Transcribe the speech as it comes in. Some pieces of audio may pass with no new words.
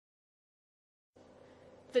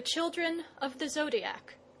The Children of the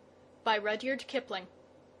Zodiac by Rudyard Kipling.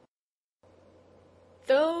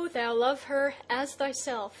 Though thou love her as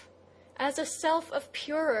thyself, as a self of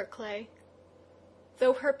purer clay,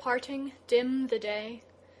 though her parting dim the day,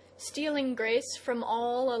 stealing grace from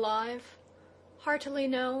all alive, heartily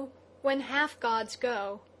know, when half-gods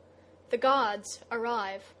go, the gods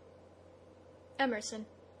arrive. Emerson.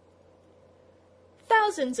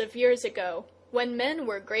 Thousands of years ago, when men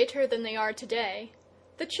were greater than they are today,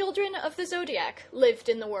 the children of the zodiac lived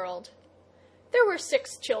in the world. There were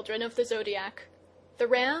 6 children of the zodiac: the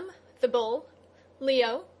ram, the bull,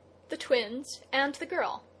 Leo, the twins, and the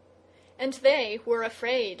girl. And they were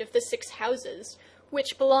afraid of the 6 houses,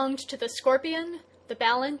 which belonged to the scorpion, the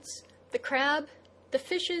balance, the crab, the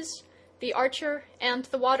fishes, the archer, and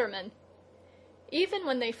the waterman. Even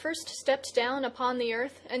when they first stepped down upon the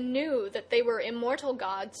earth and knew that they were immortal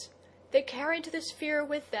gods, they carried this fear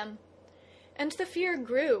with them. And the fear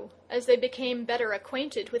grew as they became better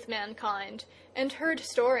acquainted with mankind and heard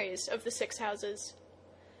stories of the 6 houses.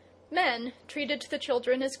 Men treated the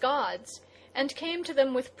children as gods, and came to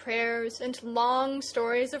them with prayers and long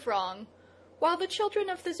stories of wrong, while the children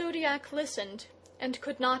of the zodiac listened and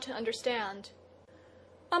could not understand.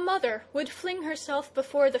 A mother would fling herself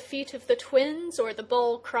before the feet of the twins or the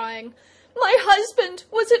bull, crying, "My husband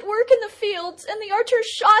was at work in the fields, and the archer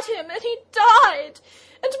shot him, and he died!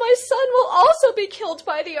 And my son will also be killed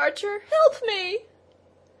by the archer. Help me!"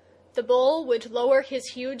 The bull would lower his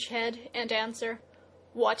huge head and answer,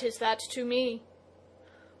 "What is that to me?"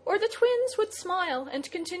 Or the twins would smile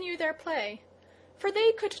and continue their play, for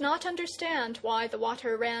they could not understand why the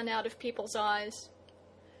water ran out of people's eyes.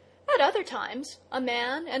 At other times, a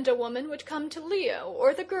man and a woman would come to Leo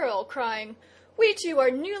or the girl, crying, "We 2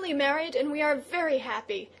 are newly married, and we are very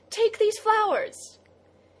happy. Take these flowers."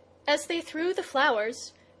 As they threw the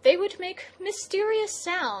flowers, they would make mysterious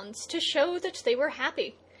sounds to show that they were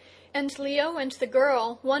happy, and Leo and the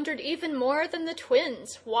girl wondered even more than the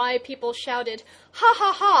twins why people shouted, "Ha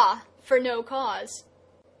ha ha!" for no cause.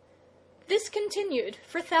 This continued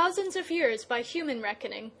for thousands of years by human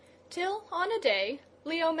reckoning, till, on a day,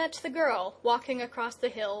 Leo met the girl walking across the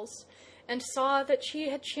hills, and saw that she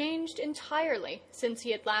had changed entirely since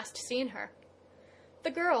he had last seen her.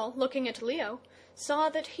 The girl, looking at Leo, saw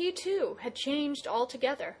that he too had changed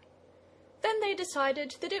altogether. Then they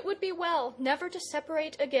decided that it would be well never to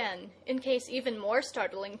separate again, in case even more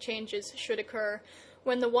startling changes should occur,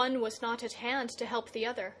 when the one was not at hand to help the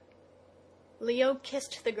other. Leo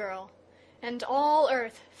kissed the girl, and all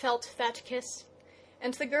earth felt that kiss,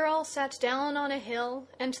 and the girl sat down on a hill,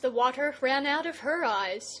 and the water ran out of her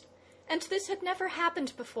eyes, and this had never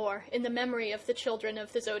happened before in the memory of the children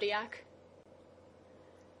of the zodiac.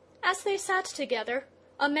 As they sat together,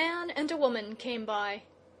 a man and a woman came by,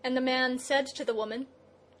 and the man said to the woman,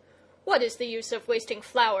 "What is the use of wasting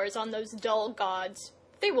flowers on those dull gods?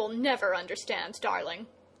 They will never understand, darling."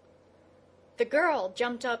 The girl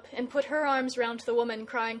jumped up and put her arms round the woman,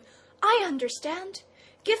 crying, "I understand!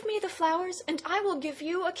 Give me the flowers, and I will give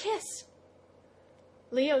you a kiss."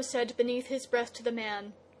 Leo said beneath his breath to the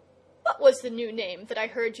man, "What was the new name that I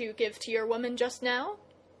heard you give to your woman just now?"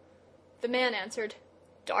 The man answered,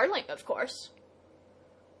 "Darling, of course."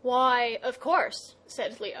 "Why, of course,"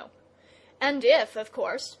 said Leo. "And if, of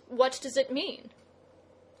course, what does it mean?"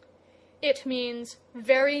 "It means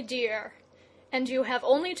very dear, and you have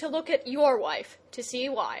only to look at your wife to see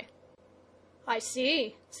why." "I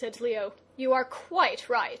see," said Leo. "You are quite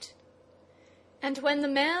right." And when the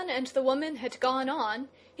man and the woman had gone on,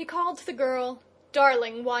 he called the girl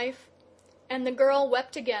 "darling wife," and the girl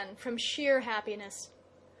wept again from sheer happiness.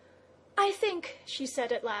 "I think," she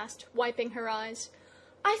said at last, wiping her eyes,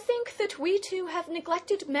 "I think that we 2 have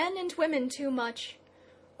neglected men and women too much.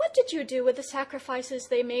 What did you do with the sacrifices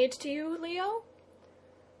they made to you, Leo?"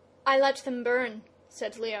 "I let them burn,"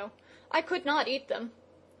 said Leo. "I could not eat them.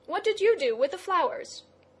 What did you do with the flowers?"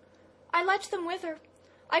 "I let them wither.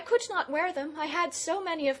 I could not wear them, I had so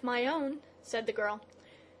many of my own," said the girl.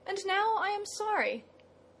 "And now I am sorry."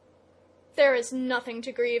 "There is nothing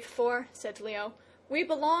to grieve for," said Leo. "We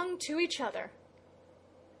belong to each other."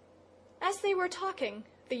 As they were talking,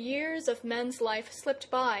 the years of men's life slipped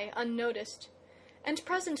by unnoticed, and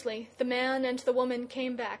presently the man and the woman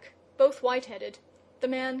came back, both white-headed, the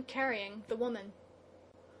man carrying the woman.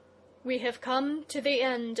 "We have come to the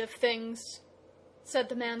end of things," said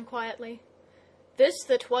the man quietly. "This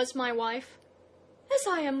that was my wife—" "As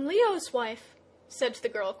I am Leo's wife," said the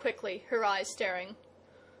girl quickly, her eyes staring.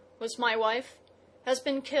 "Was my wife, has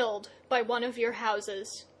been killed by one of your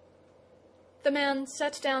houses." The man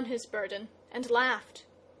set down his burden and laughed.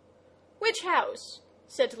 "Which house?"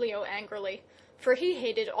 said Leo angrily, for he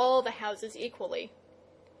hated all the houses equally.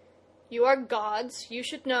 "You are gods, you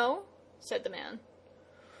should know," said the man.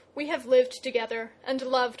 "We have lived together and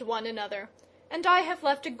loved one another, and I have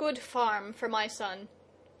left a good farm for my son.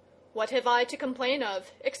 What have I to complain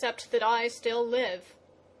of, except that I still live?"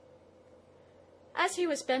 As he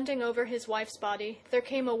was bending over his wife's body, there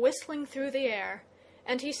came a whistling through the air,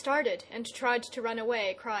 and he started and tried to run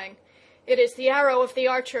away, crying, "It is the arrow of the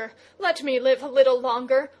archer! Let me live a little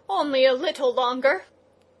longer, only a little longer!"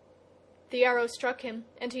 The arrow struck him,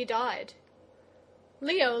 and he died.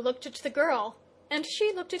 Leo looked at the girl, and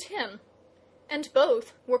she looked at him, and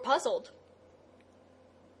both were puzzled.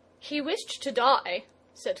 "He wished to die,"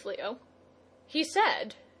 said Leo. "He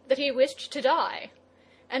said that he wished to die,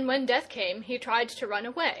 and when death came he tried to run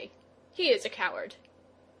away. He is a coward."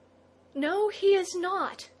 "No, he is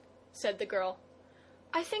not," said the girl.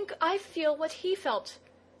 "I think I feel what he felt.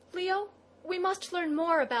 Leo, we must learn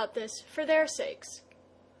more about this, for their sakes."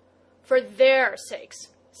 "For their sakes,"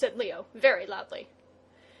 said Leo, very loudly.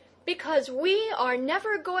 "Because we are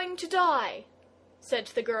never going to die," said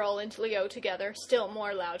the girl and Leo together, still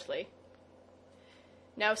more loudly.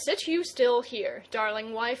 "Now sit you still here,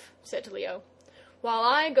 darling wife," said Leo, "while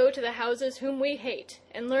I go to the houses whom we hate,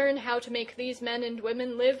 and learn how to make these men and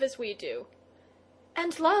women live as we do."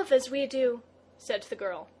 "And love as we do," said the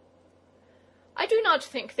girl. "I do not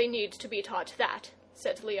think they need to be taught that,"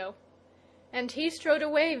 said Leo. And he strode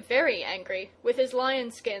away very angry, with his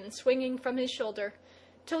lion skin swinging from his shoulder,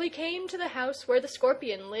 till he came to the house where the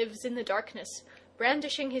scorpion lives in the darkness,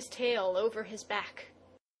 brandishing his tail over his back.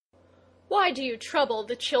 "Why do you trouble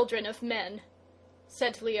the children of men?"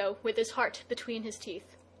 said Leo, with his heart between his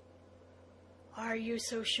teeth. "Are you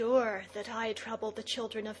so sure that I trouble the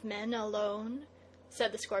children of men alone?"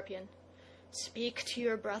 said the scorpion. "Speak to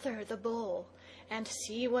your brother, the bull, and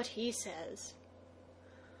see what he says."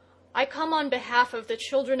 "I come on behalf of the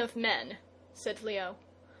children of men," said Leo.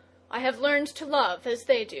 "I have learned to love as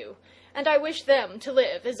they do, and I wish them to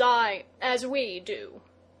live as we do."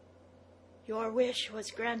 "Your wish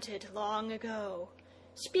was granted long ago.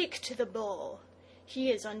 Speak to the bull. He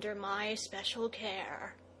is under my special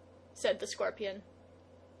care," said the scorpion.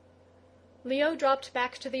 Leo dropped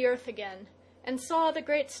back to the earth again, and saw the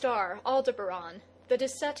great star Aldebaran, that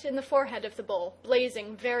is set in the forehead of the bull,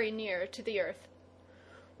 blazing very near to the earth.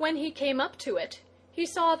 When he came up to it, he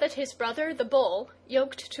saw that his brother the bull,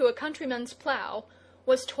 yoked to a countryman's plough,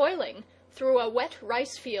 was toiling through a wet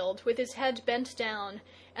rice field with his head bent down,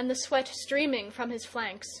 and the sweat streaming from his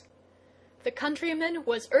flanks. The countryman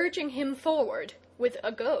was urging him forward with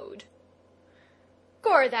a goad.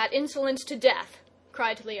 "Gore that insolent to death,"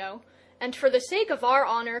 cried Leo, "and for the sake of our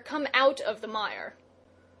honor come out of the mire."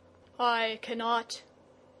 "I cannot,"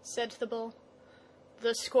 said the bull.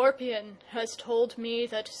 "The scorpion has told me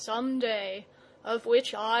that some day, of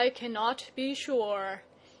which I cannot be sure,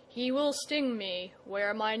 he will sting me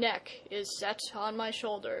where my neck is set on my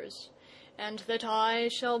shoulders, and that I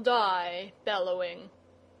shall die bellowing."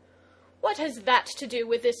 "What has that to do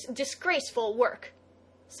with this disgraceful work?"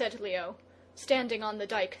 said Leo, standing on the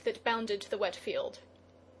dike that bounded the wet field.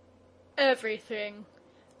 "Everything.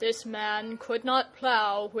 This man could not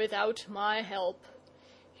plough without my help.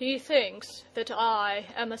 He thinks that I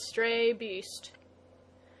am a stray beast."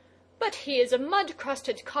 "But he is a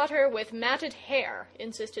mud-crusted cotter with matted hair,"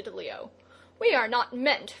 insisted Leo. "We are not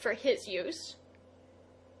meant for his use."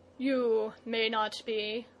 "You may not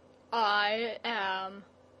be. I am.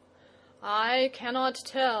 I cannot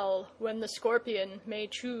tell when the scorpion may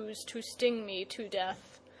choose to sting me to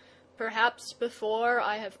death, perhaps before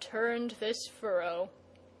I have turned this furrow."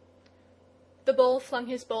 The bull flung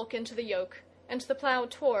his bulk into the yoke, and the plough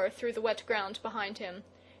tore through the wet ground behind him,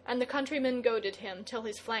 and the countryman goaded him till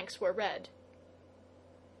his flanks were red.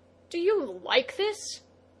 "Do you like this?"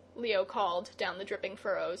 Leo called down the dripping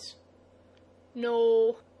furrows.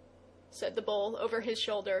 "No," said the bull over his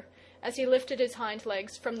shoulder, as he lifted his hind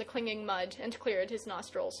legs from the clinging mud and cleared his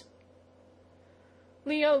nostrils.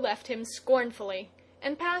 Leo left him scornfully,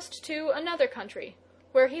 and passed to another country,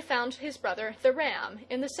 where he found his brother the ram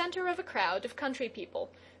in the center of a crowd of country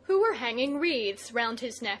people, who were hanging wreaths round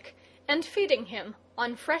his neck, and feeding him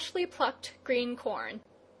on freshly plucked green corn.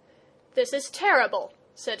 "This is terrible,"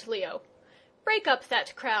 said Leo. "Break up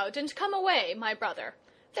that crowd and come away, my brother.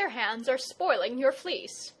 Their hands are spoiling your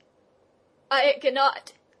fleece." "I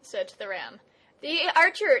cannot," said the ram. "The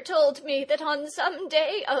archer told me that on some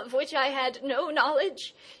day of which I had no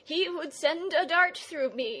knowledge, he would send a dart through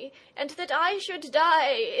me, and that I should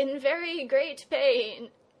die in very great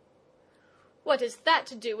pain." "What has that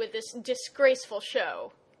to do with this disgraceful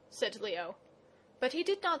show?" said Leo. But he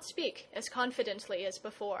did not speak as confidently as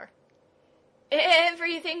before.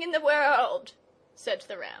 "Everything in the world," said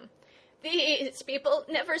the ram. "These people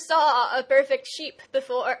never saw a perfect sheep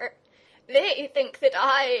before. They think that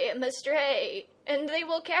I am a stray, and they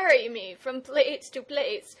will carry me from place to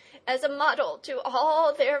place as a model to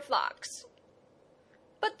all their flocks."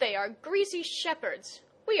 "But they are greasy shepherds.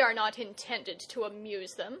 We are not intended to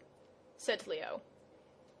amuse them," said Leo.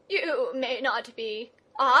 "You may not be.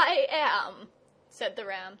 I am," said the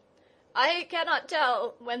ram. "I cannot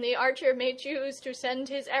tell when the archer may choose to send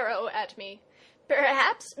his arrow at me.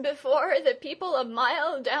 Perhaps before the people a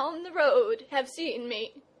mile down the road have seen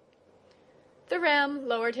me." The ram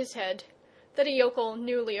lowered his head, that a yokel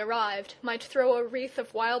newly arrived might throw a wreath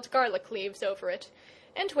of wild garlic leaves over it,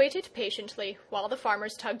 and waited patiently while the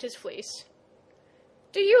farmers tugged his fleece.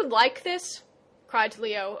 "Do you like this?" cried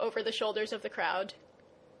Leo over the shoulders of the crowd.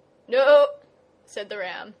 "No," said the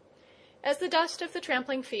ram, as the dust of the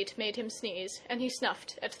trampling feet made him sneeze, and he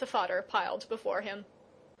snuffed at the fodder piled before him.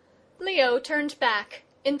 Leo turned back,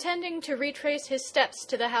 intending to retrace his steps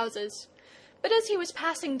to the houses, but as he was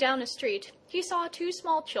passing down a street, he saw two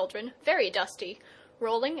small children, very dusty,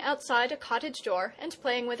 rolling outside a cottage door and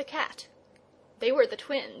playing with a cat. They were the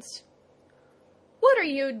twins. "What are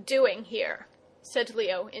you doing here?" said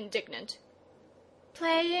Leo, indignant.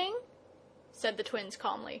 "Playing," said the twins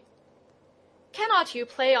calmly. "Cannot you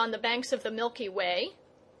play on the banks of the Milky Way?"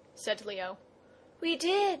 said Leo. "We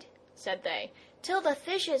did," said they, "till the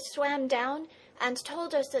fishes swam down and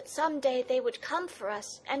told us that some day they would come for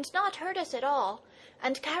us and not hurt us at all,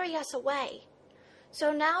 and carry us away.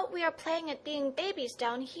 So now we are playing at being babies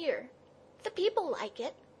down here. The people like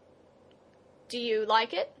it." "Do you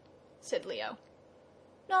like it?" said Leo.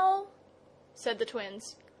 "No," said the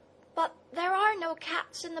twins, "but there are no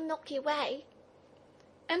cats in the Milky Way."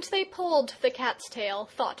 And they pulled the cat's tail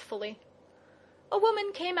thoughtfully. A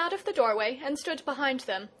woman came out of the doorway and stood behind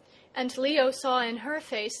them, and Leo saw in her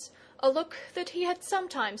face a look that he had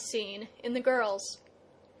sometimes seen in the girls.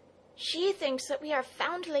 "She thinks that we are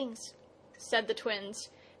foundlings," said the twins,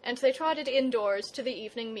 and they trotted indoors to the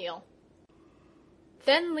evening meal.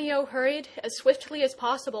 Then Leo hurried as swiftly as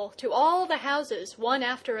possible to all the houses, one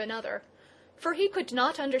after another, for he could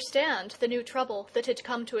not understand the new trouble that had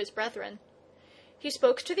come to his brethren. He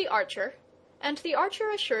spoke to the archer, and the archer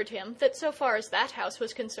assured him that so far as that house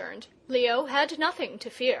was concerned, Leo had nothing to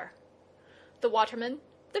fear. The waterman,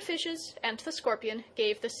 the fishes, and the scorpion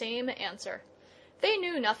gave the same answer. They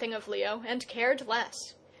knew nothing of Leo, and cared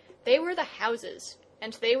less. They were the houses,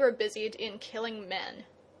 and they were busied in killing men.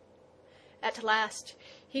 At last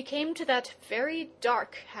he came to that very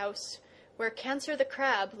dark house, where Cancer the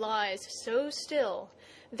crab lies so still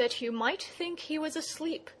that you might think he was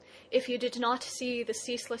asleep, if you did not see the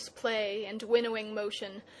ceaseless play and winnowing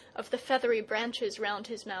motion of the feathery branches round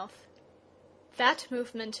his mouth. That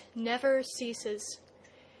movement never ceases.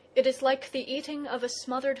 It is like the eating of a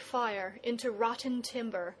smothered fire into rotten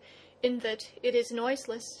timber, in that it is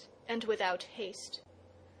noiseless and without haste.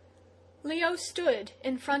 Leo stood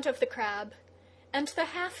in front of the crab, and the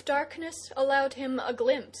half-darkness allowed him a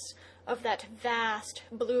glimpse of that vast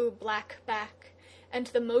blue-black back and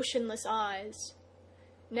the motionless eyes.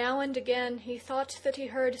 Now and again he thought that he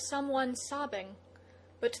heard someone sobbing,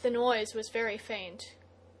 but the noise was very faint.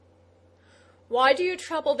 "Why do you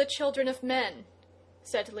trouble the children of men?"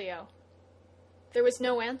 said Leo. There was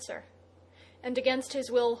no answer, and against his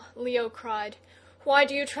will Leo cried, "Why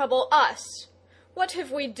do you trouble us? What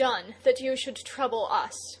have we done that you should trouble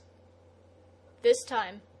us?" This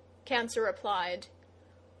time Cancer replied,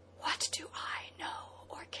 "What do I know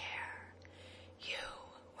or care? You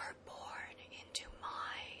were born into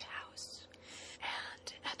my house,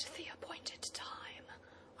 and at the appointed time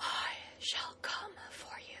I shall come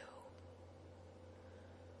for you."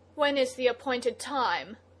 "When is the appointed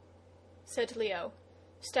time?" said Leo,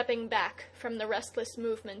 stepping back from the restless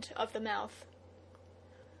movement of the mouth.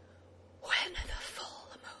 "When the full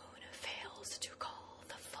moon fails to call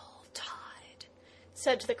the full tide,"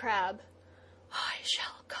 said the crab, "I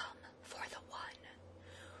shall come for the one.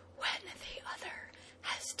 When the other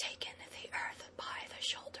has taken the earth by the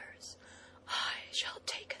shoulders, I shall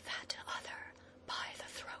take that other by the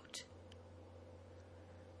throat."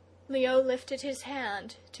 Leo lifted his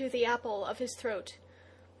hand to the apple of his throat,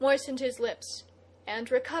 moistened his lips,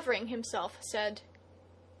 and recovering himself, said,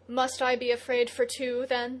 "Must I be afraid for two,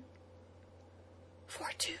 then?"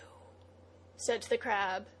 "For two," said the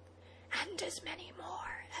crab, "and as many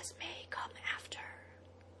more as may come after."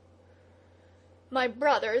 "My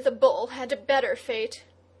brother, the bull, had a better fate,"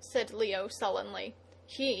 said Leo sullenly.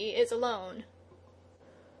 "He is alone."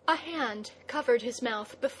 A hand covered his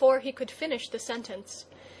mouth before he could finish the sentence,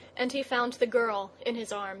 and he found the girl in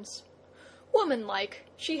his arms. Womanlike,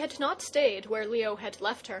 she had not stayed where Leo had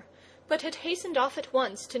left her, but had hastened off at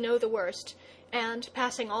once to know the worst, and,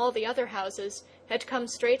 passing all the other houses, had come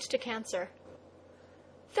straight to Cancer.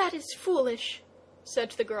 "That is foolish,"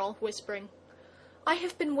 said the girl, whispering. "I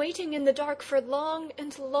have been waiting in the dark for long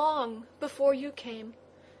and long before you came.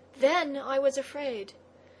 Then I was afraid.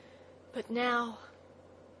 But now—"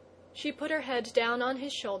 She put her head down on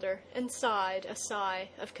his shoulder and sighed a sigh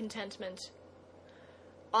of contentment.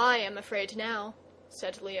 "I am afraid now,"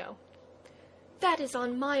 said Leo. "That is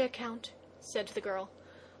on my account," said the girl.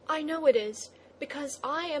 "I know it is, because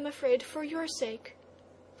I am afraid for your sake.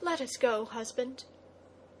 Let us go, husband."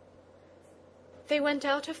 They went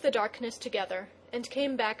out of the darkness together, and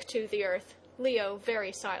came back to the earth, Leo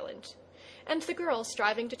very silent, and the girl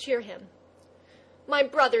striving to cheer him. "My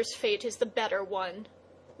brother's fate is the better one,"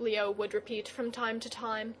 Leo would repeat from time to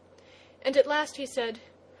time, and at last he said,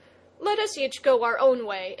 "Let us each go our own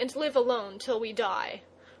way, and live alone till we die.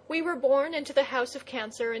 We were born into the house of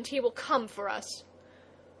Cancer, and he will come for us."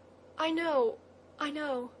 I know.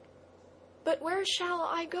 But where shall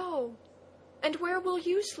I go? And where will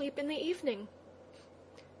you sleep in the evening?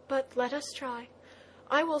 But let us try.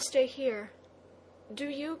 I will stay here. Do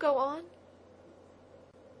you go on?"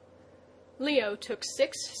 Leo took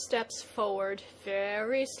 6 steps forward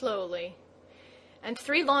very slowly, and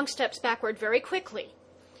 3 long steps backward very quickly,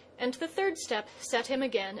 and the 3rd step set him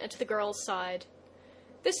again at the girl's side.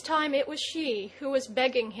 This time it was she who was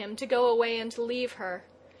begging him to go away and leave her,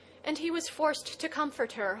 and he was forced to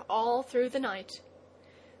comfort her all through the night.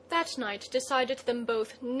 That night decided them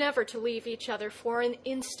both never to leave each other for an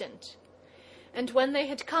instant. And when they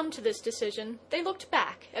had come to this decision, they looked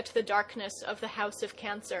back at the darkness of the house of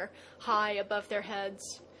Cancer, high above their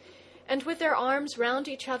heads, and with their arms round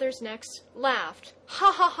each other's necks, laughed,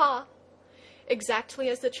 ha ha ha, exactly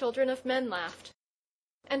as the children of men laughed.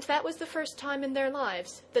 And that was the first time in their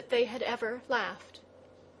lives that they had ever laughed.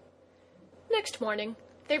 Next morning,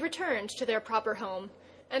 they returned to their proper home,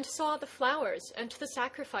 and saw the flowers and the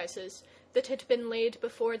sacrifices that had been laid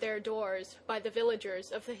before their doors by the villagers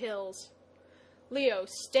of the hills. Leo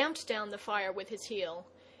stamped down the fire with his heel,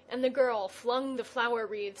 and the girl flung the flower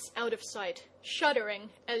wreaths out of sight, shuddering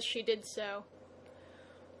as she did so.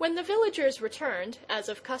 When the villagers returned, as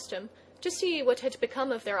of custom, to see what had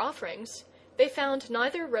become of their offerings, they found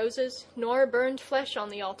neither roses nor burned flesh on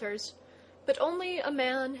the altars, but only a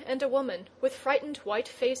man and a woman with frightened white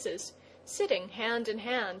faces, sitting hand in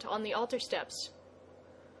hand on the altar steps.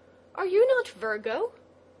 "Are you not Virgo?"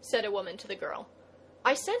 said a woman to the girl.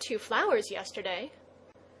 "I sent you flowers yesterday."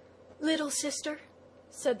 "Little sister,"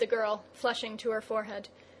 said the girl, flushing to her forehead,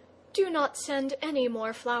 "do not send any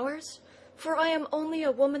more flowers, for I am only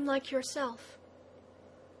a woman like yourself."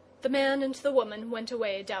 The man and the woman went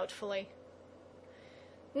away doubtfully.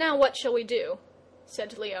 "Now what shall we do?"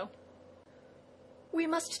 said Leo. "We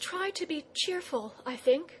must try to be cheerful, I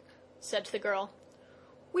think," said the girl.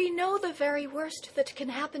 "We know the very worst that can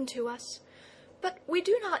happen to us, but we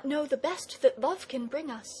do not know the best that love can bring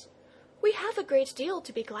us. We have a great deal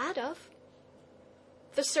to be glad of."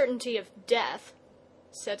 "The certainty of death,"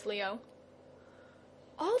 said Leo.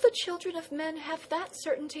 "All the children of men have that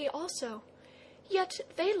certainty also, yet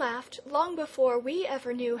they laughed long before we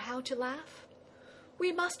ever knew how to laugh.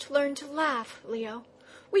 We must learn to laugh, Leo.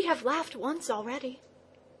 We have laughed once already."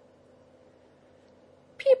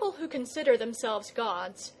 People who consider themselves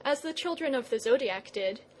gods, as the children of the zodiac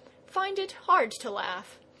did, find it hard to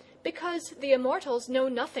laugh, because the immortals know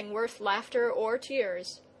nothing worth laughter or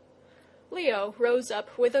tears. Leo rose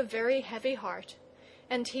up with a very heavy heart,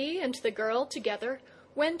 and he and the girl together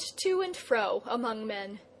went to and fro among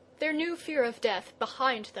men, their new fear of death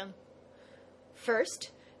behind them.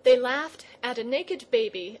 First, they laughed at a naked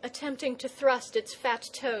baby attempting to thrust its fat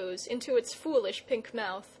toes into its foolish pink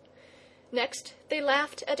mouth. Next, they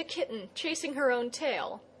laughed at a kitten chasing her own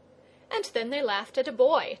tail. And then they laughed at a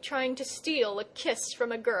boy trying to steal a kiss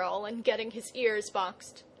from a girl and getting his ears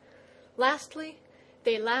boxed. Lastly,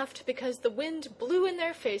 they laughed because the wind blew in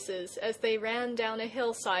their faces as they ran down a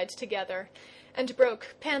hillside together, and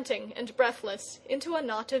broke, panting and breathless, into a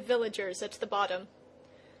knot of villagers at the bottom.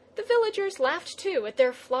 The villagers laughed too at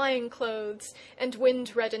their flying clothes and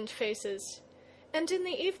wind-reddened faces, and in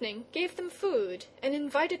the evening gave them food and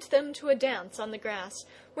invited them to a dance on the grass,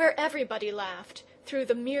 where everybody laughed, through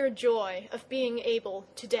the mere joy of being able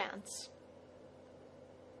to dance.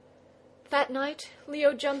 That night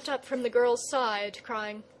Leo jumped up from the girl's side,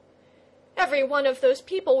 crying, "Every one of those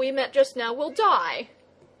people we met just now will die."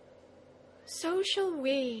 "So shall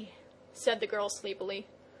we," said the girl sleepily.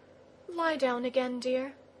 "Lie down again,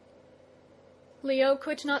 dear." Leo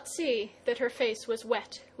could not see that her face was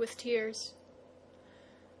wet with tears.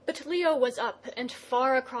 But Leo was up and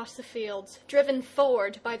far across the fields, driven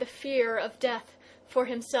forward by the fear of death for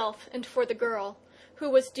himself and for the girl, who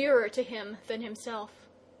was dearer to him than himself.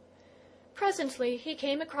 Presently he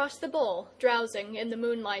came across the bull, drowsing in the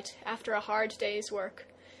moonlight after a hard day's work,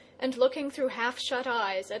 and looking through half-shut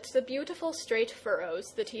eyes at the beautiful straight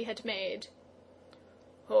furrows that he had made.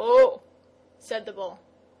 "Oh," said the bull,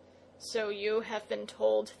 "so you have been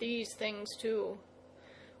told these things too.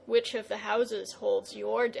 Which of the houses holds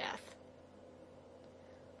your death?"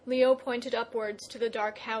 Leo pointed upwards to the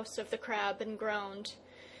dark house of the crab and groaned.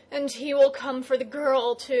 "And he will come for the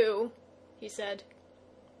girl too," he said.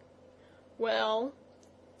 "Well,"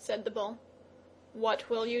 said the bull, "what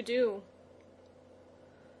will you do?"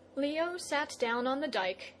 Leo sat down on the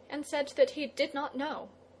dike and said that he did not know.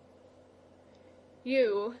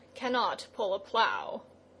 "You cannot pull a plough,"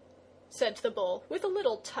 said the bull with a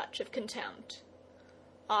little touch of contempt.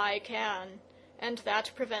 "I can, and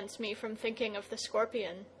that prevents me from thinking of the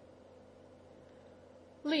scorpion."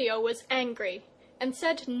 Leo was angry, and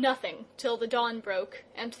said nothing till the dawn broke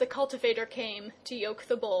and the cultivator came to yoke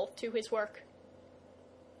the bull to his work.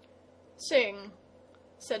 "Sing,"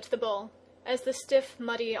 said the bull, as the stiff,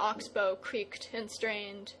 muddy ox-bow creaked and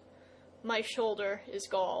strained. "My shoulder is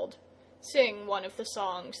galled. Sing one of the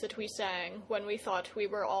songs that we sang when we thought we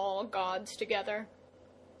were all gods together."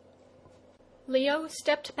 Leo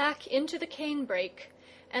stepped back into the canebrake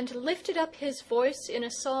and lifted up his voice in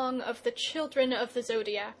a song of the children of the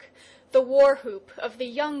zodiac, the war-whoop of the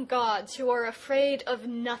young gods who are afraid of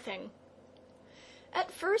nothing.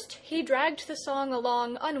 At first he dragged the song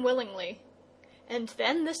along unwillingly, and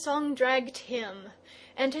then the song dragged him,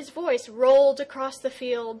 and his voice rolled across the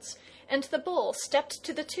fields, and the bull stepped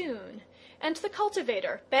to the tune, and the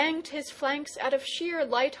cultivator banged his flanks out of sheer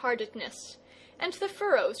light-heartedness, and the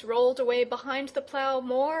furrows rolled away behind the plough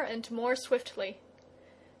more and more swiftly.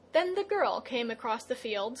 Then the girl came across the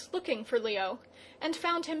fields, looking for Leo, and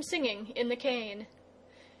found him singing in the cane.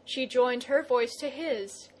 She joined her voice to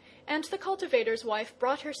his, and the cultivator's wife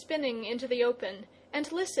brought her spinning into the open,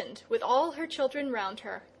 and listened with all her children round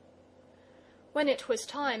her. When it was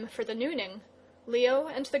time for the nooning, Leo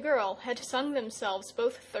and the girl had sung themselves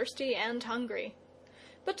both thirsty and hungry.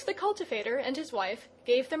 But the cultivator and his wife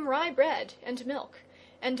gave them rye bread and milk,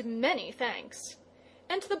 and many thanks,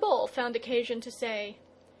 and the bull found occasion to say,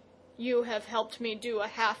 "You have helped me do a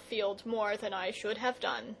half-field more than I should have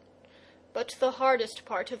done. But the hardest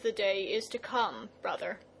part of the day is to come,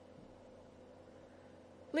 brother."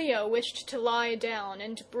 Leo wished to lie down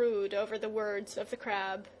and brood over the words of the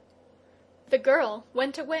crab. The girl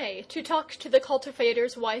went away to talk to the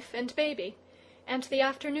cultivator's wife and baby, and the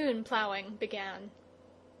afternoon ploughing began.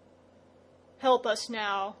 "Help us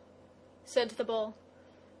now," said the bull.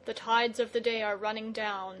 "The tides of the day are running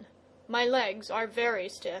down. My legs are very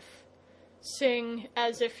stiff. Sing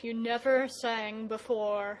as if you never sang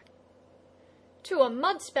before." "To a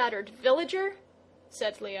mud-spattered villager?"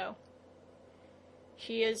 said Leo.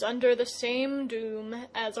 "He is under the same doom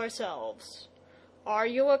as ourselves. Are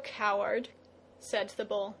you a coward?" said the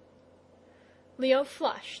bull. Leo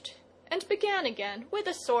flushed, and began again with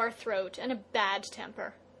a sore throat and a bad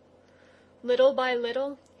temper. Little by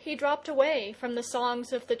little he dropped away from the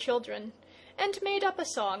songs of the children, and made up a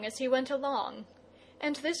song as he went along,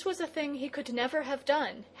 and this was a thing he could never have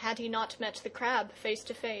done had he not met the crab face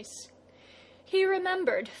to face. He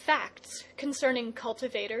remembered facts concerning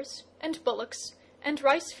cultivators, and bullocks, and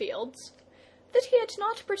rice-fields, that he had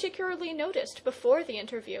not particularly noticed before the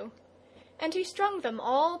interview, and he strung them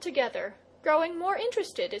all together, growing more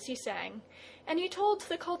interested as he sang, and he told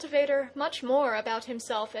the cultivator much more about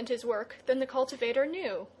himself and his work than the cultivator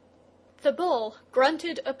knew. The bull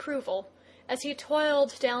grunted approval as he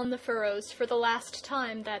toiled down the furrows for the last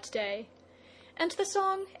time that day, and the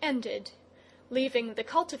song ended, leaving the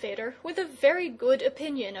cultivator with a very good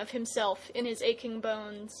opinion of himself in his aching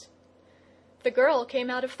bones. The girl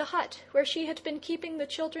came out of the hut where she had been keeping the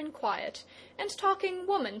children quiet, and talking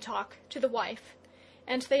woman talk to the wife,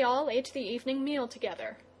 and they all ate the evening meal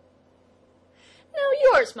together. "Now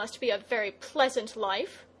yours must be a very pleasant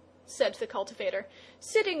life," said the cultivator,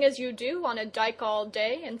 "sitting as you do on a dike all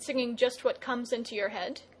day, and singing just what comes into your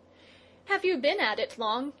head. Have you been at it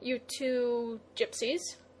long, you two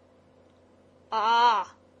gypsies?"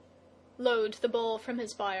 "Ah!" lowed the bull from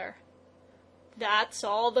his byre. "That's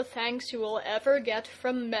all the thanks you will ever get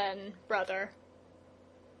from men, brother."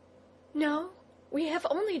 "No, we have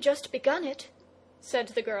only just begun it," said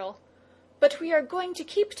the girl. "But we are going to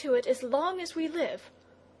keep to it as long as we live.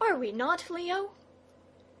 Are we not, Leo?"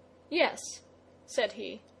 "Yes," said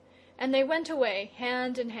he, and they went away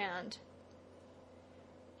hand in hand.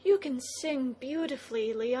 "You can sing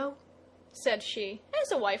beautifully, Leo," said she, as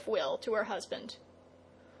a wife will to her husband.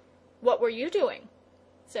 "What were you doing?"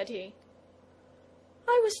 said he.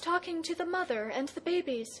 "I was talking to the mother and the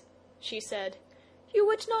babies," she said. "You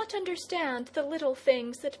would not understand the little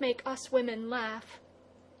things that make us women laugh."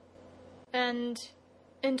 And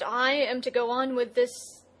I am to go on with this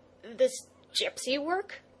gypsy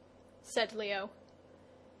work?" said Leo.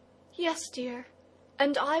 "Yes, dear,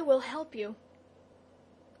 and I will help you."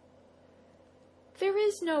 There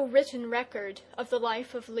is no written record of the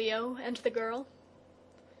life of Leo and the girl,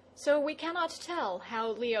 so we cannot tell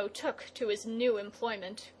how Leo took to his new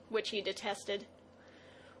employment, which he detested.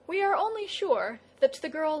 We are only sure that the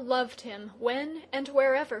girl loved him when and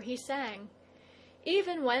wherever he sang,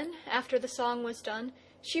 even when, after the song was done,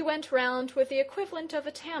 she went round with the equivalent of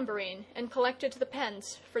a tambourine and collected the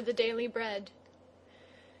pence for the daily bread.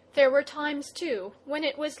 There were times, too, when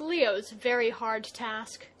it was Leo's very hard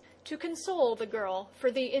task to console the girl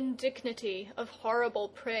for the indignity of horrible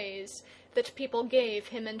praise that people gave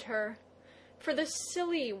him and her, for the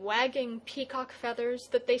silly wagging peacock feathers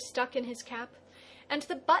that they stuck in his cap, and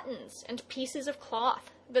the buttons and pieces of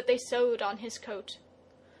cloth that they sewed on his coat.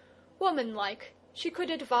 Womanlike, she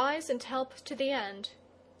could advise and help to the end,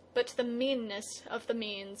 but the meanness of the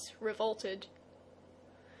means revolted.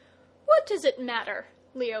 "What does it matter,"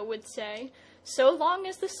 Leo would say, "so long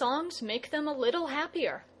as the songs make them a little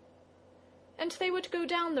happier?" And they would go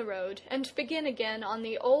down the road and begin again on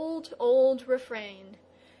the old refrain,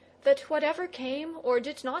 that whatever came or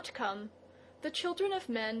did not come, the children of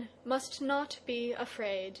men must not be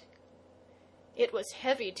afraid. It was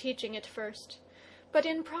heavy teaching at first, but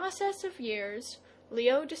in process of years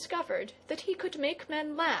Leo discovered that he could make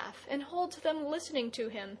men laugh and hold them listening to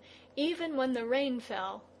him even when the rain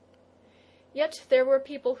fell. Yet there were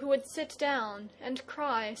people who would sit down and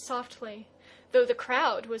cry softly, though the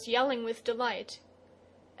crowd was yelling with delight,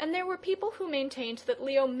 and there were people who maintained that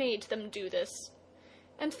Leo made them do this,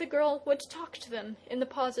 and the girl would talk to them in the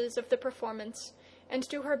pauses of the performance, and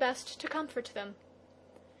do her best to comfort them.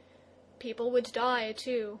 People would die,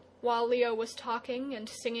 too, while Leo was talking and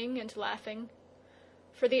singing and laughing,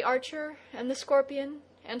 for the archer and the scorpion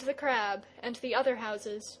and the crab and the other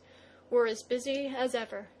houses were as busy as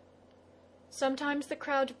ever. Sometimes the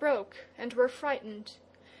crowd broke and were frightened,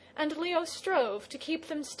 and Leo strove to keep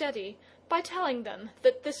them steady by telling them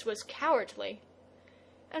that this was cowardly.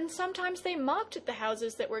 And sometimes they mocked at the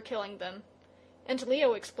houses that were killing them, and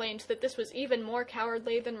Leo explained that this was even more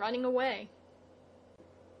cowardly than running away.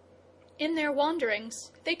 In their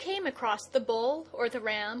wanderings, they came across the bull or the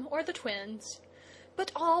ram or the twins,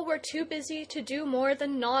 but all were too busy to do more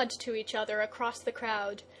than nod to each other across the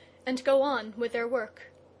crowd, and go on with their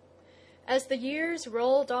work. As the years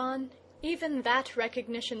rolled on, even that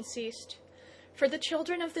recognition ceased, for the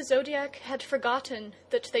children of the zodiac had forgotten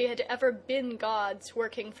that they had ever been gods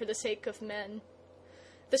working for the sake of men.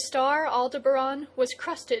 The star Aldebaran was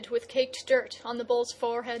crusted with caked dirt on the bull's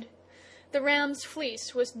forehead, the ram's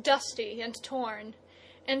fleece was dusty and torn,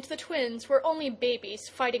 and the twins were only babies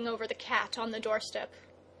fighting over the cat on the doorstep.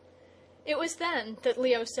 It was then that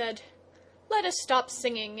Leo said, "Let us stop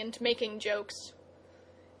singing and making jokes."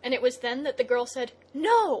 And it was then that the girl said,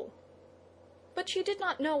 "No!" But she did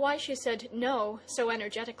not know why she said "no" so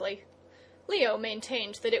energetically. Leo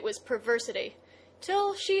maintained that it was perversity,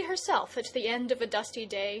 till she herself, at the end of a dusty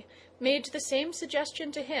day, made the same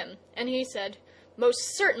suggestion to him, and he said,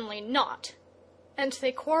 "Most certainly not!" And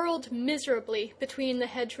they quarreled miserably between the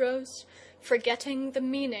hedgerows, forgetting the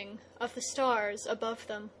meaning of the stars above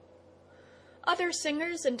them. Other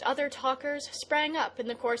singers and other talkers sprang up in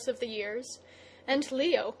the course of the years, and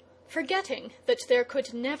Leo, forgetting that there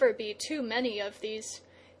could never be too many of these,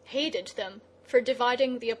 hated them for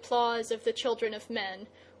dividing the applause of the children of men,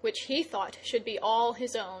 which he thought should be all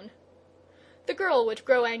his own. The girl would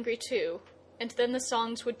grow angry too, and then the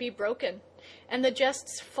songs would be broken, and the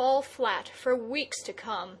jests fall flat for weeks to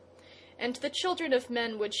come, and the children of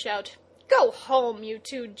men would shout, "Go home, you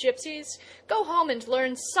two gypsies! Go home and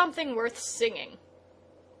learn something worth singing!"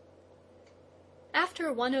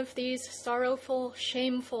 After one of these sorrowful,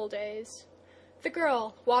 shameful days, the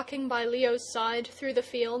girl, walking by Leo's side through the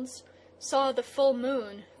fields, saw the full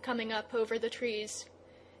moon coming up over the trees,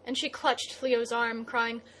 and she clutched Leo's arm,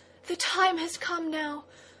 crying, "The time has come now!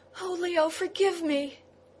 Oh, Leo, forgive me!"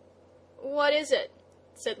 "What is it?"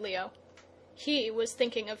 said Leo. He was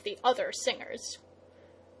thinking of the other singers.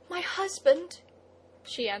 "My husband,"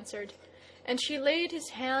 she answered, and she laid his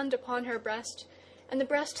hand upon her breast, and the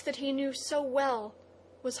breast that he knew so well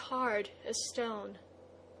was hard as stone.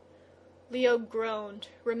 Leo groaned,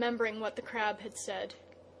 remembering what the crab had said.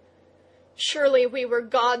 Surely we were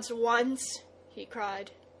gods once, he cried.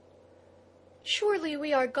 Surely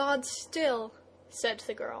we are gods still, said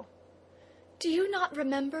the girl. Do you not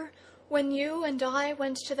remember when you and I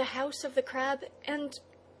went to the house of the crab and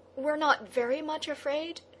were not very much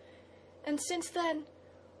afraid? And since then,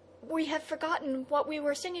 we have forgotten what we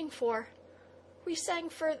were singing for. We sang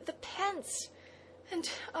for the pence, and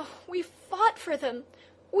we fought for them,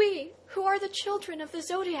 we who are the children of the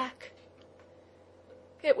zodiac.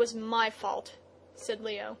 It was my fault, said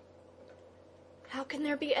Leo. How can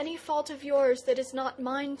there be any fault of yours that is not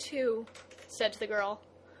mine too? Said the girl.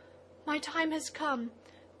 My time has come,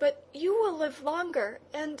 but you will live longer,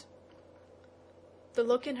 and... The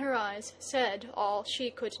look in her eyes said all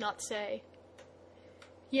she could not say.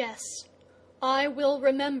 Yes, I will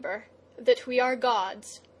remember that we are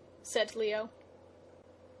gods, said Leo.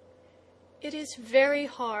 It is very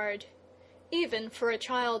hard, even for a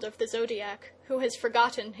child of the zodiac who has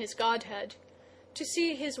forgotten his godhead, to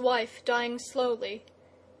see his wife dying slowly,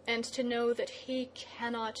 and to know that he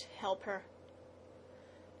cannot help her.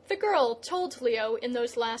 The girl told Leo in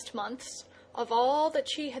those last months of all that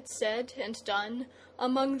she had said and done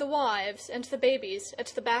among the wives and the babies at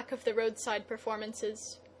the back of the roadside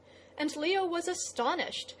performances, and Leo was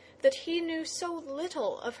astonished that he knew so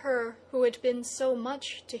little of her who had been so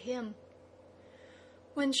much to him.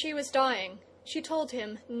 When she was dying, she told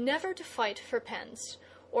him never to fight for pence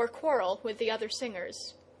or quarrel with the other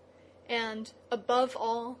singers, and, above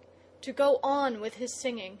all, to go on with his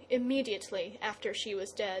singing immediately after she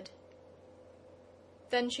was dead.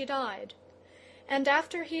 Then she died, and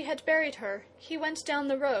after he had buried her, he went down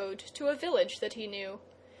the road to a village that he knew,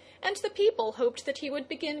 and the people hoped that he would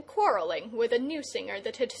begin quarreling with a new singer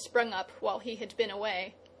that had sprung up while he had been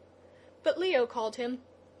away. But Leo called him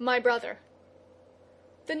my brother.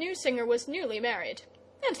 The new singer was newly married,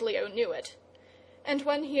 and Leo knew it. And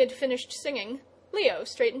when he had finished singing, Leo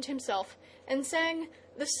straightened himself and sang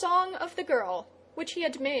the song of the girl, which he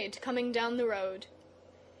had made coming down the road.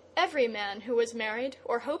 Every man who was married,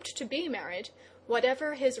 or hoped to be married,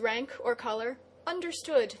 whatever his rank or color,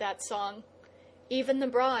 understood that song. Even the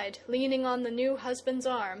bride, leaning on the new husband's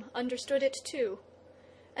arm, understood it too.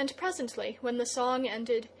 And presently, when the song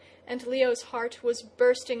ended, and Leo's heart was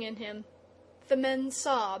bursting in him, the men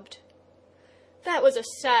sobbed. "That was a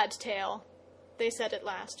sad tale," they said at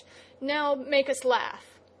last. "Now make us laugh."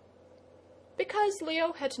 Because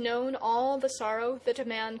Leo had known all the sorrow that a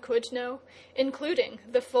man could know, including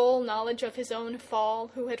the full knowledge of his own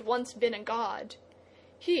fall who had once been a god,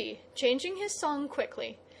 he, changing his song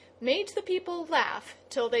quickly, made the people laugh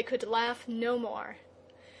till they could laugh no more.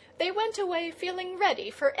 They went away feeling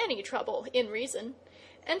ready for any trouble in reason,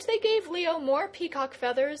 and they gave Leo more peacock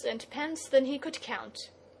feathers and pence than he could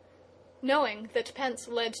count. Knowing that pence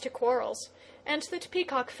led to quarrels, and that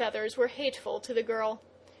peacock feathers were hateful to the girl,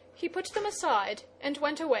 he put them aside and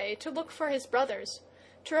went away to look for his brothers,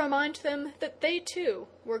 to remind them that they too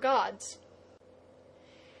were gods.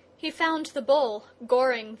 He found the bull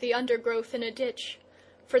goring the undergrowth in a ditch,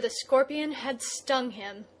 for the scorpion had stung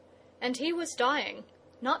him, and he was dying,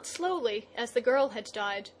 not slowly as the girl had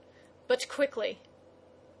died, but quickly.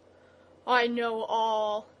 "I know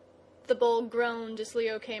all," the bull groaned as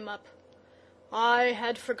Leo came up. "I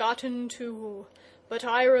had forgotten too, but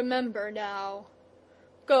I remember now.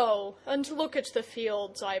 Go and look at the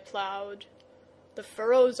fields I plowed. The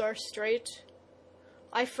furrows are straight.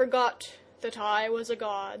 I forgot that I was a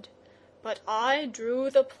god, but I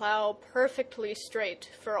drew the plow perfectly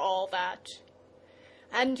straight for all that.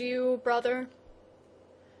 And you, brother?"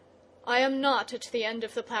 "I am not at the end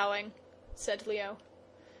of the plowing," said Leo.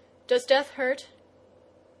 "Does death hurt?"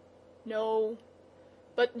 "No,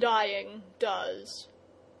 but dying does,"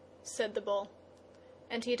 said the bull.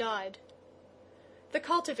 And he died. The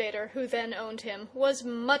cultivator who then owned him was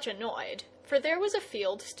much annoyed, for there was a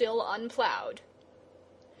field still unplowed.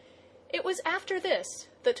 It was after this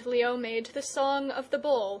that Leo made the song of the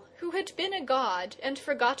bull, who had been a god and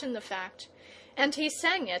forgotten the fact, and he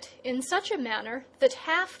sang it in such a manner that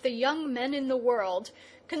half the young men in the world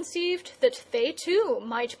conceived that they too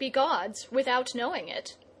might be gods without knowing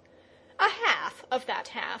it. A half of that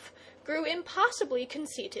half grew impossibly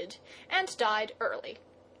conceited and died early.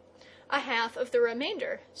 A half of the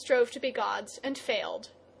remainder strove to be gods and failed.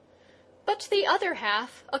 But the other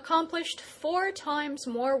half accomplished 4 times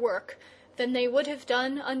more work than they would have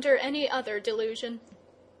done under any other delusion.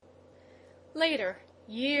 Later,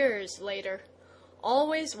 years later,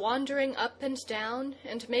 always wandering up and down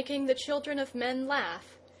and making the children of men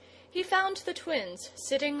laugh, he found the twins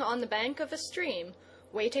sitting on the bank of a stream,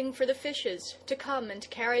 waiting for the fishes to come and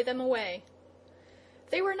carry them away.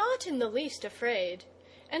 They were not in the least afraid,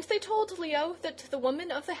 and they told Leo that the woman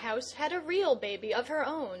of the house had a real baby of her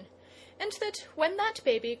own, and that when that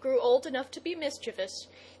baby grew old enough to be mischievous,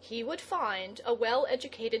 he would find a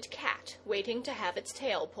well-educated cat waiting to have its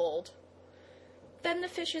tail pulled. Then the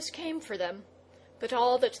fishes came for them, but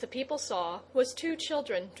all that the people saw was 2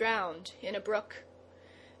 children drowned in a brook.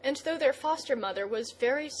 And though their foster mother was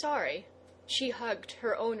very sorry, she hugged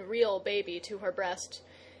her own real baby to her breast,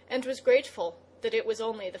 and was grateful that it was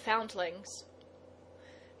only the foundlings.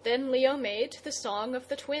 Then Leo made the song of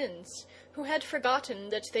the twins, who had forgotten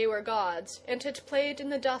that they were gods, and had played in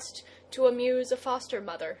the dust to amuse a foster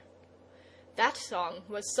mother. That song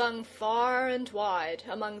was sung far and wide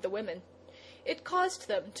among the women. It caused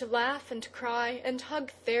them to laugh and cry and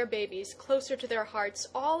hug their babies closer to their hearts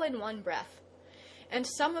all in one breath. And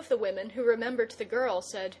some of the women who remembered the girl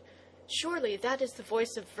said, "Surely that is the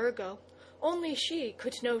voice of Virgo. Only she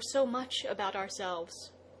could know so much about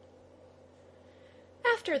ourselves."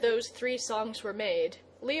 After those 3 songs were made,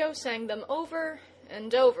 Leo sang them over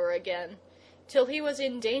and over again, till he was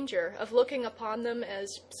in danger of looking upon them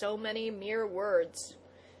as so many mere words.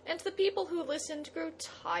 And the people who listened grew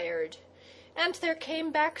tired, and there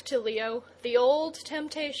came back to Leo the old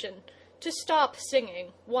temptation to stop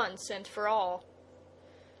singing once and for all.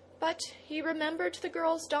 But he remembered the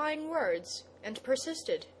girl's dying words, and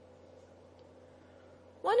persisted.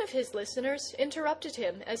 One of his listeners interrupted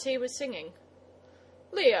him as he was singing.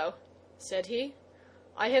 "Leo," said he,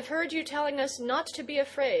 "I have heard you telling us not to be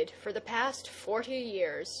afraid for the past 40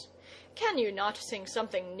 years. Can you not sing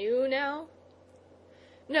something new now?"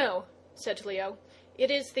 "No," said Leo.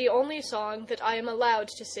 "It is the only song that I am allowed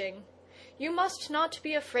to sing. You must not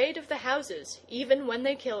be afraid of the houses, even when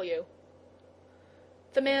they kill you."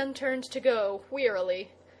 The man turned to go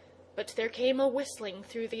wearily, but there came a whistling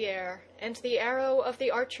through the air, and the arrow of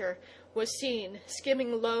the archer was seen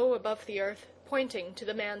skimming low above the earth, pointing to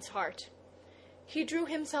the man's heart. He drew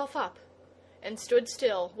himself up, and stood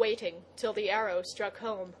still, waiting till the arrow struck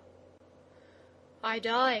home. "I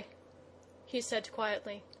die," he said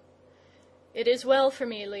quietly. "It is well for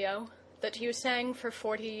me, Leo, that you sang for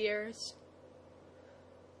 40 years.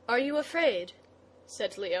 "Are you afraid?"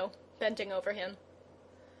 said Leo, bending over him.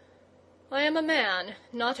 "I am a man,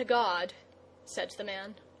 not a god," said the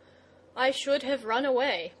man. "I should have run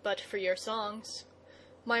away but for your songs.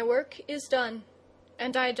 My work is done,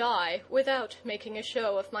 and I die without making a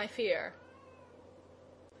show of my fear."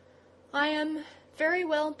 "I am very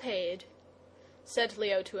well paid," said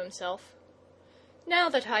Leo to himself. "Now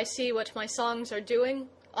that I see what my songs are doing,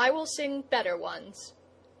 I will sing better ones."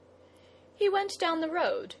 He went down the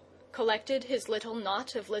road, collected his little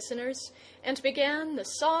knot of listeners, and began the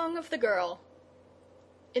song of the girl.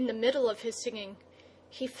 In the middle of his singing,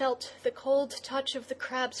 he felt the cold touch of the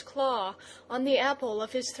crab's claw on the apple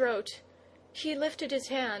of his throat. He lifted his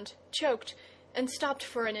hand, choked, and stopped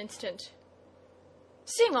for an instant.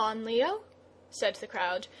 "Sing on, Leo," said the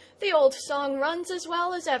crowd. "The old song runs as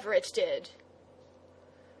well as ever it did."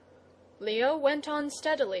 Leo went on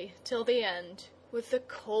steadily till the end, with the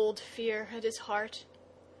cold fear at his heart.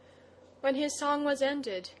 When his song was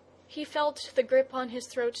ended, he felt the grip on his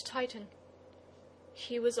throat tighten.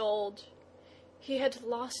 He was old. He had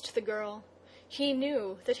lost the girl. He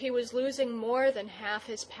knew that he was losing more than half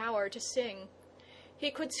his power to sing.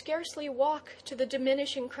 He could scarcely walk to the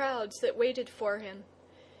diminishing crowds that waited for him,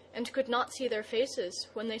 and could not see their faces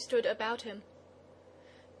when they stood about him.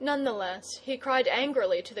 Nonetheless, he cried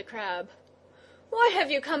angrily to the crab, "Why have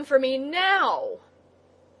you come for me now?"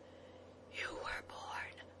 "You were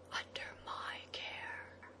born under my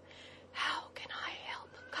care. How can I help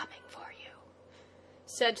coming for you?"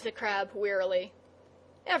 said the crab wearily.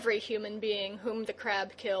 Every human being whom the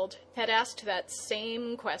crab killed had asked that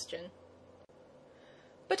same question.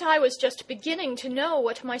 "But I was just beginning to know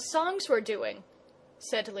what my songs were doing,"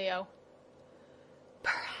 said Leo.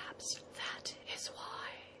 "Perhaps that is why,"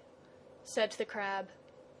 said the crab,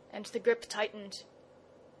 and the grip tightened.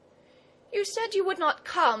 "You said you would not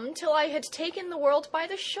come till I had taken the world by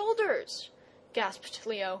the shoulders," gasped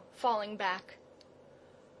Leo, falling back.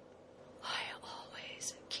 "I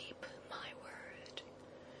always keep my word.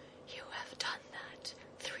 You have done that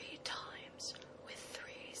 3 times with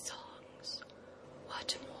 3 songs.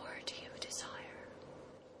 What more do you desire?"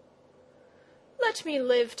 "Let me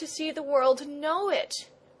live to see the world know it,"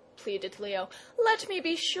 pleaded Leo. "Let me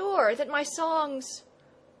be sure that my songs—"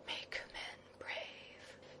 "Make men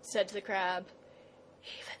brave," said the crab.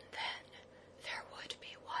 "Even then there would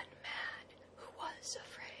be one man who was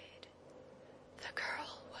afraid. The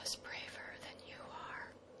girl was braver than you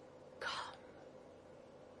are. Come."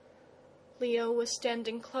 Leo was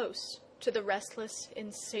standing close to the restless,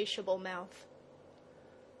 insatiable mouth.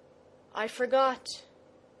 I forgot,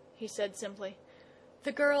 he said simply.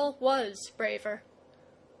 The girl was braver.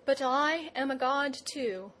 But I am a god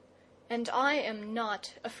too, and I am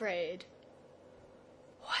not afraid.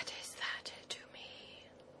 What is that to me?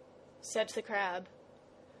 Said the crab.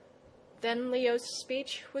 Then Leo's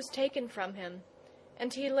speech was taken from him,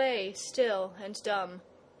 and he lay still and dumb,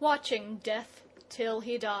 watching death till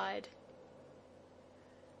he died.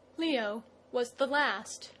 Leo was the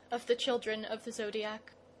last of the children of the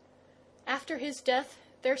zodiac. After his death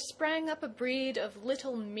there sprang up a breed of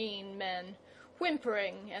little mean men,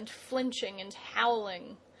 whimpering and flinching and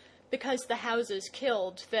howling, because the houses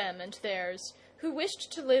killed them and theirs, who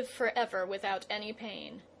wished to live forever without any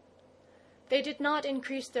pain. They did not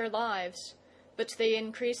increase their lives, but they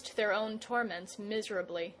increased their own torments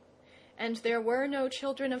miserably, and there were no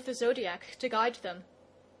children of the zodiac to guide them,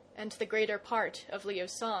 and the greater part of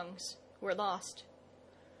Leo's songs were lost.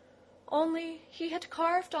 Only he had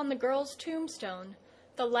carved on the girl's tombstone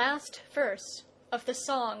the last verse of the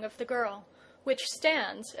Song of the Girl, which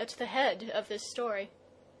stands at the head of this story.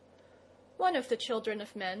 One of the children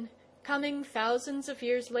of men, coming thousands of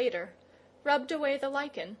years later, rubbed away the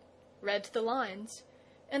lichen, read the lines,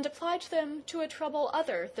 and applied them to a trouble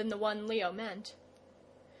other than the one Leo meant.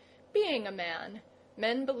 Being a man,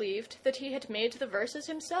 men believed that he had made the verses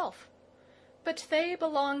himself, but they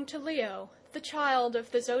belong to Leo, the child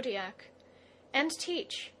of the zodiac, and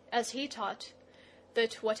teach, as he taught,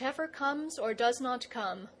 that whatever comes or does not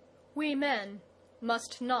come, we men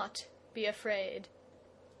must not be afraid.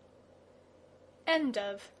 End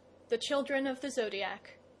of The Children of the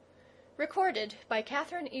Zodiac. Recorded by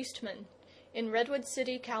Catherine Eastman in Redwood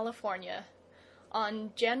City, California,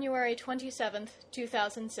 on January 27,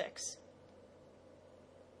 2006.